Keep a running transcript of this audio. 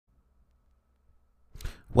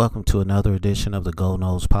Welcome to another edition of the Go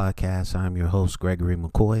Nose Podcast. I'm your host, Gregory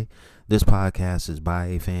McCoy. This podcast is by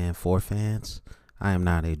a fan for fans. I am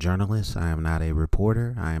not a journalist. I am not a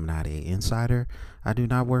reporter. I am not an insider. I do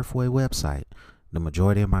not work for a website. The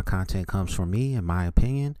majority of my content comes from me and my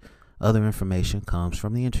opinion. Other information comes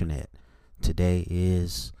from the internet. Today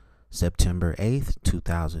is September 8th,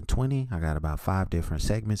 2020. I got about 5 different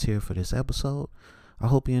segments here for this episode. I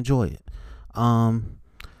hope you enjoy it.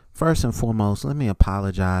 First and foremost, let me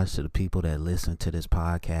apologize to the people that listen to this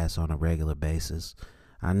podcast on a regular basis.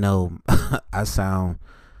 I know I sound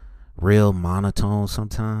real monotone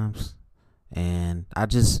sometimes, and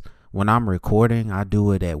when I'm recording, I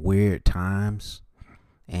do it at weird times,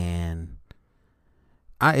 and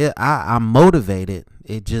I'm motivated.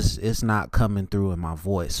 It's not coming through in my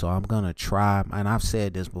voice, so I'm gonna try. And I've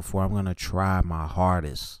said this before. I'm gonna try my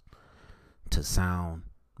hardest to sound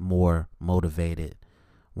more motivated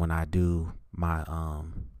when I do my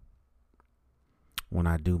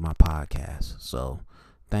podcast. So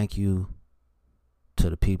thank you to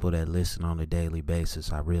the people that listen on a daily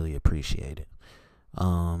basis. I really appreciate it.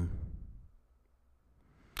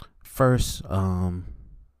 First or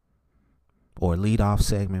lead off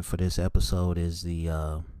segment for this episode is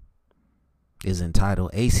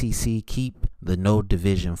entitled ACC Keep the No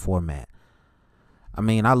Division Format. I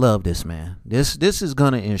mean, I love this, man. This is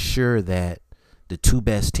going to ensure that the 2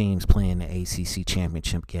 best teams play in the ACC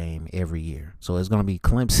championship game every year. So it's going to be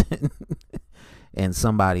Clemson and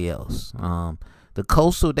somebody else. The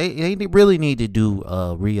Coastal, they really need to do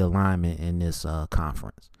a realignment in this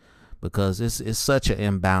conference because it's such an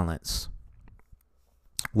imbalance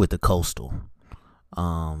with the Coastal.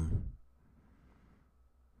 And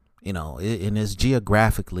it's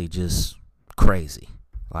geographically just crazy.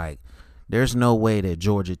 Like, there's no way that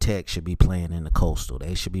Georgia Tech should be playing in the Coastal.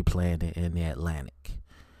 They should be playing in the Atlantic.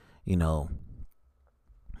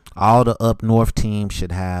 All the up north teams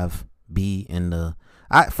should be in the.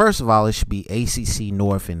 First of all, it should be ACC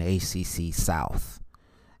North and ACC South,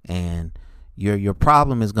 and your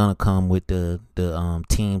problem is gonna come with the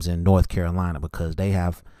teams in North Carolina because they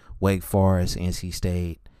have Wake Forest, NC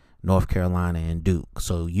State, North Carolina, and Duke.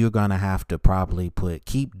 So you're gonna have to probably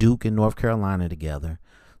keep Duke and North Carolina together.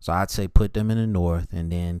 So I'd say put them in the North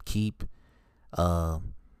and then keep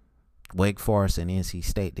Wake Forest and NC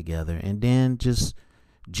State together. And then just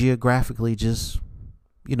geographically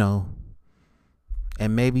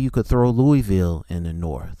and maybe you could throw Louisville in the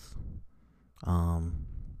North.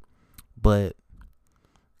 But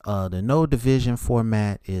the no division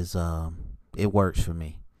format it works for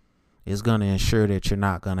me. It's going to ensure that you're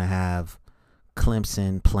not going to have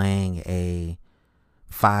Clemson playing a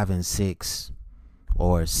 5-6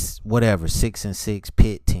 or whatever 6-6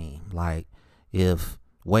 Pitt team. Like if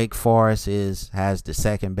Wake Forest has the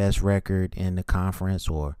second best record in the conference,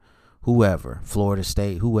 or whoever, Florida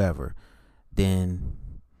State, whoever, then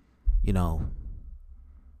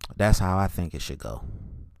that's how I think it should go.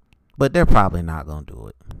 But they're probably not going to do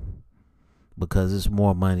it because it's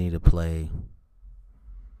more money to play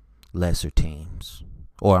lesser teams.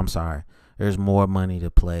 Or I'm sorry, there's more money to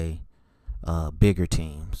play bigger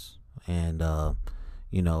teams. And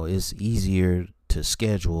it's easier to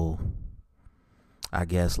schedule, I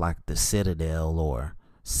guess, like the Citadel or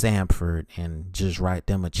Samford and just write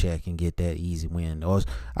them a check and get that easy win. Or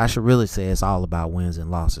I should really say it's all about wins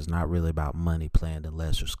and losses, not really about money playing the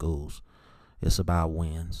lesser schools. It's about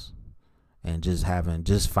wins and just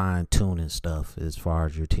fine-tuning stuff as far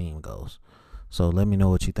as your team goes. So let me know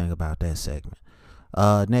what you think about that segment.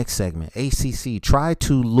 Next segment, ACC, try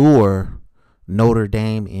to lure Notre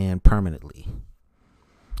Dame in permanently.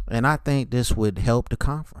 And I think this would help the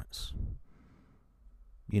conference.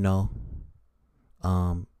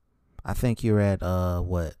 I think you're at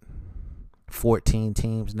 14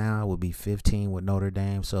 teams now. It would be 15 with Notre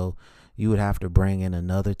Dame. So you would have to bring in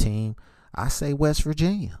another team. I say West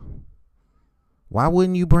Virginia. Why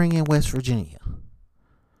wouldn't you bring in West Virginia?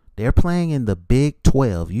 They're playing in the Big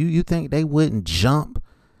 12. You think they wouldn't jump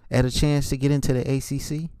at a chance to get into the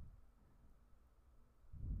ACC?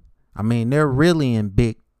 I mean, they're really in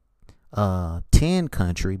Big 10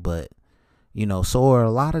 country, but so are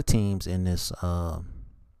a lot of teams in this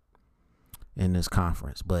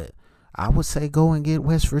conference. But I would say go and get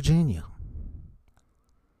West Virginia.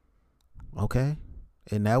 Okay,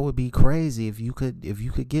 and that would be crazy if you could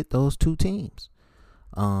get those 2 teams.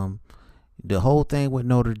 The whole thing with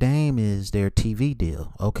Notre Dame is their TV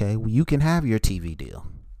deal. Okay, well, you can have your TV deal.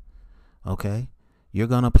 Okay, you're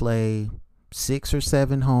gonna play 6 or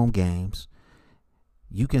 7 home games.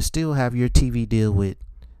 You can still have your TV deal with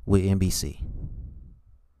NBC.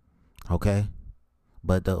 Okay?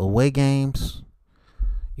 But the away games,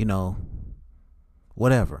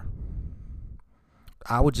 whatever.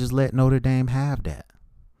 I would just let Notre Dame have that.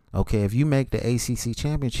 Okay, if you make the ACC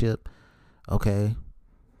championship, okay,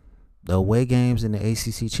 the away games in the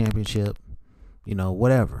ACC championship,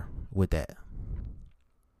 whatever with that.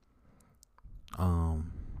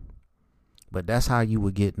 But that's how you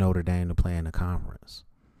would get Notre Dame to play in the conference.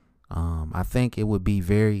 I think it would be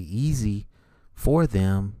very easy for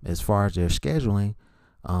them as far as their scheduling.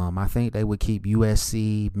 I think they would keep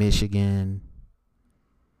USC, Michigan.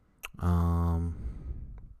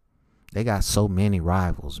 They got so many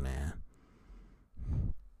rivals, man.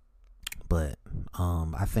 But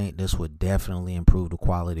I think this would definitely improve the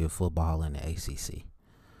quality of football in the ACC.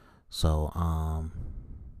 So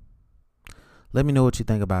let me know what you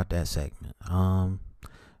think about that segment. I'm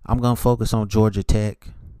going to focus on Georgia Tech.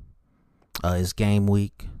 It's game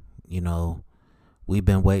week. We've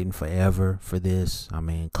been waiting forever for this. I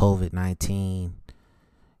mean, COVID-19,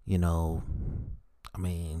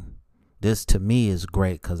 this to me is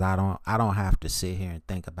great because I don't have to sit here and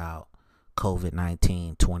think about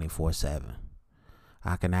COVID-19 24/7.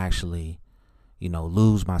 I can actually,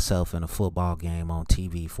 lose myself in a football game on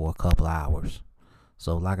TV for a couple hours.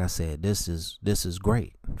 So like I said, this is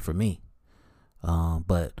great for me.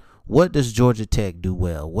 But what does Georgia Tech do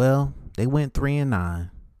well? Well, they went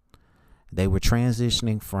 3-9. They were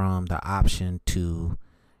transitioning from the option to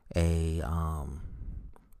a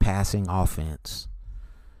passing offense.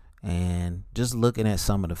 And just looking at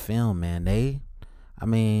some of the film, man, they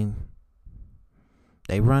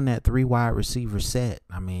run that 3 wide receiver set.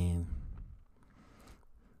 Like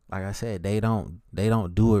I said, they don't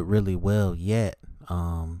do it really well yet.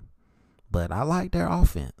 But I like their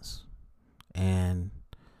offense. And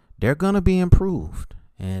they're going to be improved.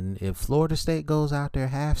 And if Florida State goes out there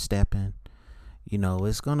half-stepping,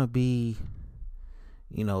 it's going to be,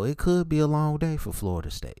 it could be a long day for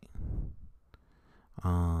Florida State.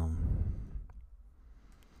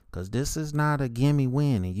 Because this is not a gimme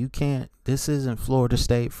win. And this isn't Florida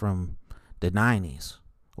State from the 90s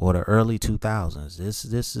or the early 2000s. This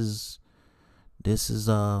is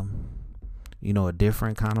a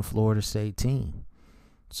different kind of Florida State team.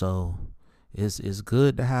 So it's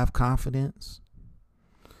good to have confidence,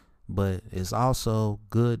 but it's also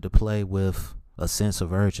good to play with a sense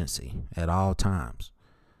of urgency at all times.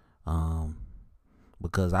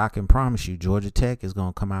 Because I can promise you, Georgia Tech is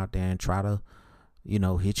going to come out there and try to,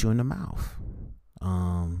 hit you in the mouth.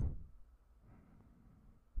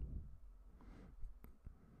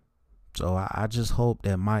 So I just hope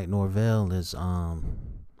that Mike Norvell is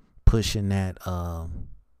pushing that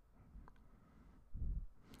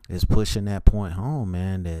point home,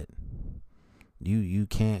 man, that you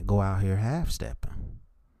can't go out here half-stepping.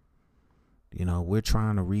 We're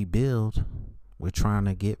trying to rebuild. We're trying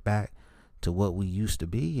to get back to what we used to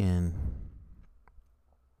be, and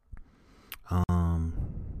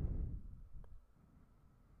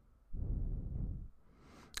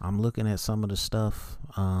I'm looking at some of the stuff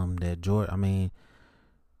that Georgia.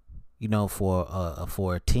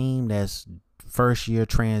 For a team that's first year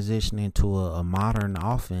transitioning to a modern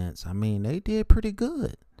offense, they did pretty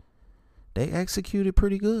good. They executed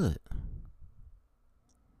pretty good.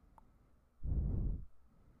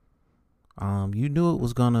 You knew it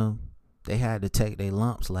was gonna. They had to take their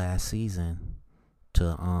lumps last season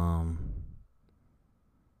to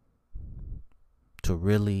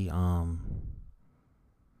really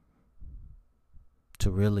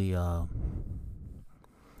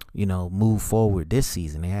move forward this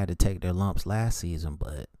season. They had to take their lumps last season,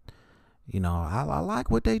 but I like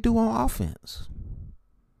what they do on offense.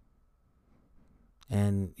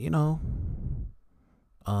 And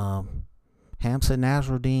Hamza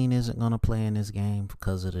Nasruddin isn't going to play in this game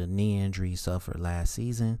because of the knee injury he suffered last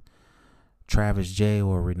season. Travis J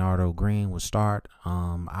or Renardo Green will start.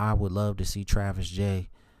 I would love to see Travis J.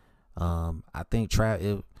 I think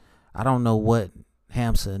I don't know what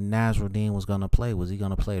Hamza Nasruddin was going to play. Was he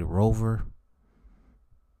going to play the Rover?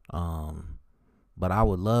 But I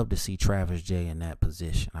would love to see Travis J in that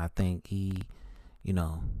position. I think he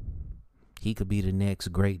could be the next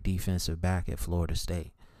great defensive back at Florida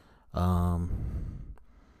State.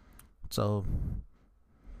 So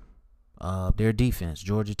their defense,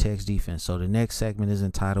 Georgia Tech's defense. So the next segment is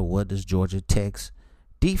entitled, "What does Georgia Tech's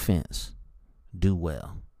defense do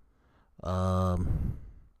well?"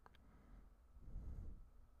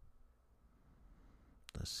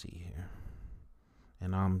 Let's see here,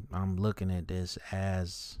 and I'm looking at this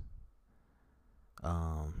as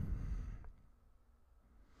I'm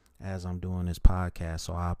doing this podcast,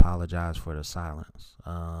 so I apologize for the silence.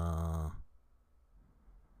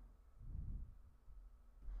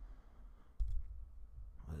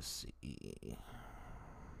 Let's Let's see.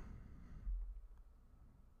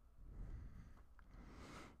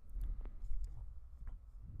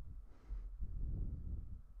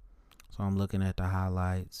 So I'm looking at the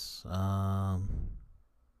highlights.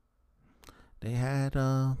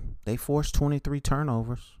 They forced 23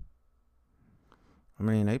 turnovers. I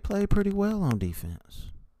mean, they played pretty well on defense.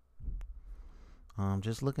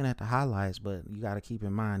 Just looking at the highlights, but you got to keep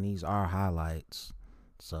in mind these are highlights.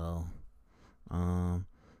 So,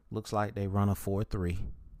 looks like they run a 4-3.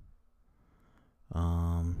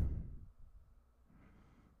 I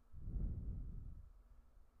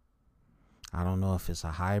don't know if it's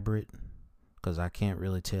a hybrid because I can't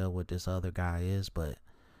really tell what this other guy is, but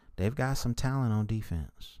they've got some talent on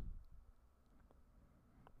defense.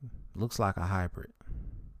 Looks like a hybrid.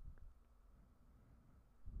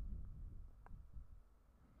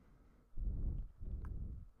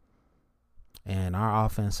 And our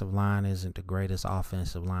offensive line isn't the greatest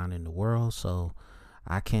offensive line in the world, so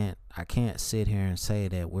I can't sit here and say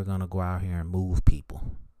that we're gonna go out here and move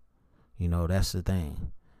people. You know, that's the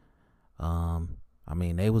thing. I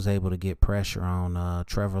mean, they was able to get pressure on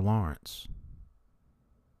Trevor Lawrence.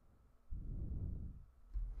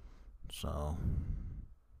 So,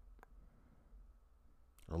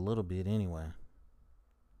 a little bit anyway.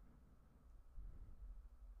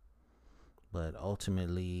 But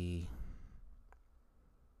ultimately,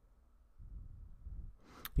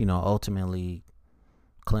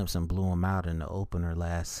 Clemson blew them out in the opener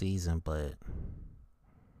last season, but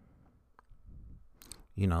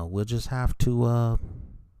we'll just have to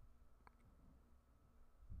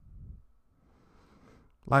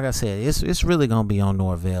like I said, it's really gonna be on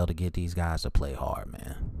Norvell to get these guys to play hard,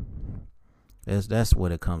 man. That's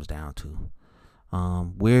what it comes down to.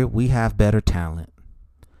 We have better talent.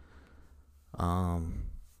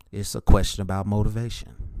 It's a question about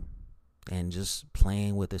motivation and just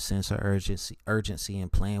playing with a sense of urgency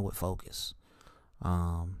and playing with focus.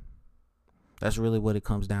 That's really what it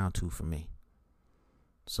comes down to for me.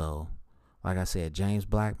 So, like I said, James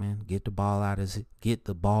Blackman, get the ball out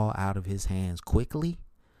of his hands quickly.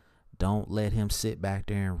 Don't let him sit back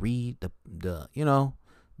there and read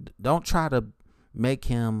don't try to make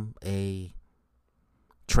him a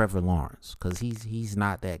Trevor Lawrence, because he's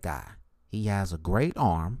not that guy. He has a great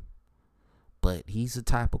arm, but he's the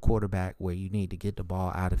type of quarterback where you need to get the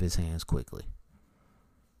ball out of his hands quickly.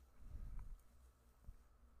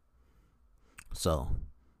 So,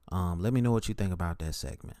 let me know what you think about that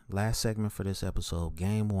segment. Last segment for this episode.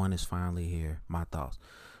 Game 1 is finally here. My thoughts.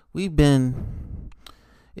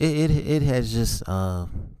 It has just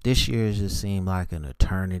this year has just seemed like an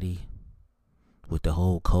eternity with the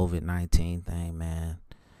whole COVID-19 thing, man.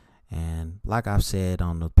 And like I've said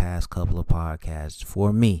on the past couple of podcasts,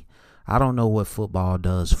 for me, I don't know what football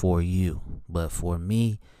does for you, but for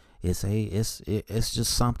me, it's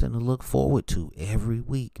just something to look forward to every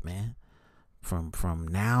week, man. From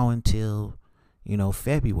now until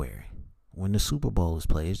February, when the Super Bowl is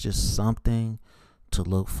played, it's just something to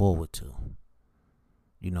look forward to.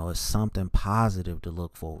 It's something positive to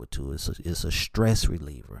look forward to. It's a stress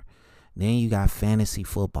reliever. Then you got fantasy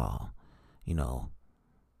football.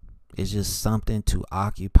 It's just something to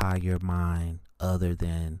occupy your mind other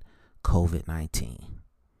than COVID-19.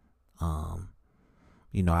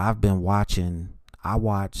 I've been watching. I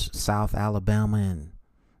watched South Alabama and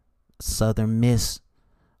Southern Miss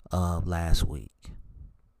last week.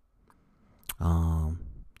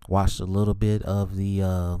 Watched a little bit of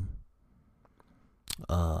the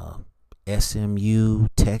SMU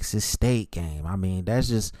Texas State game. I mean, that's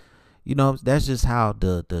just how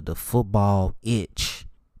the football itch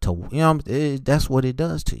to that's what it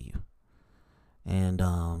does to you. And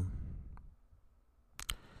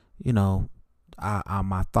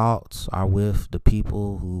my thoughts are with the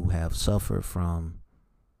people who have suffered from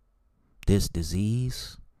this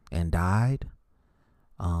disease and died.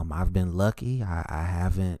 I've been lucky. I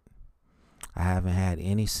haven't had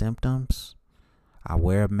any symptoms. I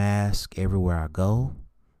wear a mask everywhere I go,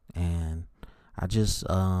 and I just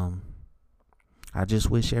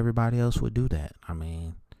wish everybody else would do that. I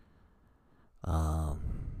mean, I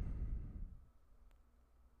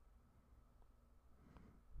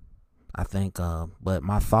think, but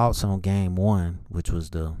my thoughts on Game 1, which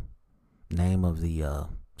was the name of the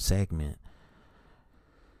segment.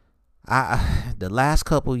 The last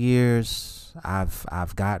couple years,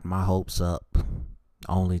 I've got my hopes up,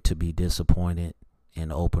 only to be disappointed in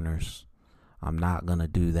openers. I'm not gonna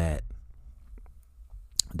do that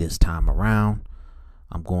this time around.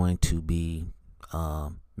 I'm going to be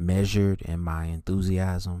measured in my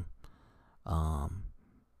enthusiasm.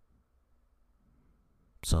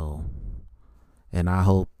 So And I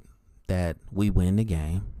hope that we win the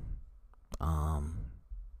game.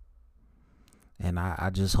 And I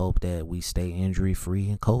just hope that we stay injury free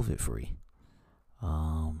and COVID free.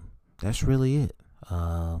 That's really it.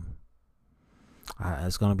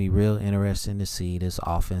 It's going to be real interesting to see this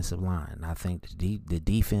offensive line. I think the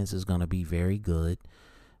defense is going to be very good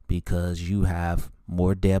because you have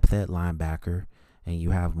more depth at linebacker and you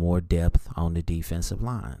have more depth on the defensive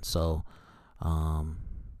line. So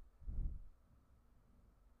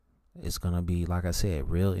it's going to be, like I said,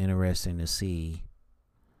 real interesting to see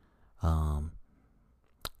how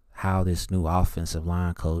this new offensive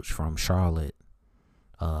line coach from Charlotte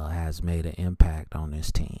has made an impact on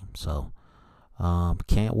this team. So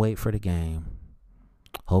can't wait for the game.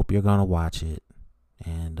 Hope you're going to watch it.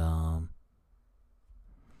 And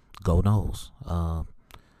go Noles.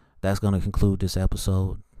 That's going to conclude this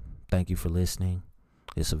episode. Thank you for listening.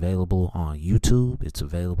 It's available on YouTube. It's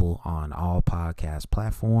available on all podcast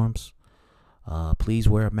platforms. Please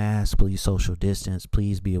wear a mask. Please social distance.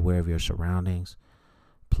 Please be aware of your surroundings.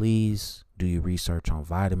 Please do your research on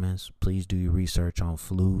vitamins. Please do your research on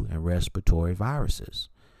flu and respiratory viruses.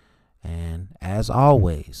 And as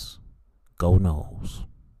always, go Noles.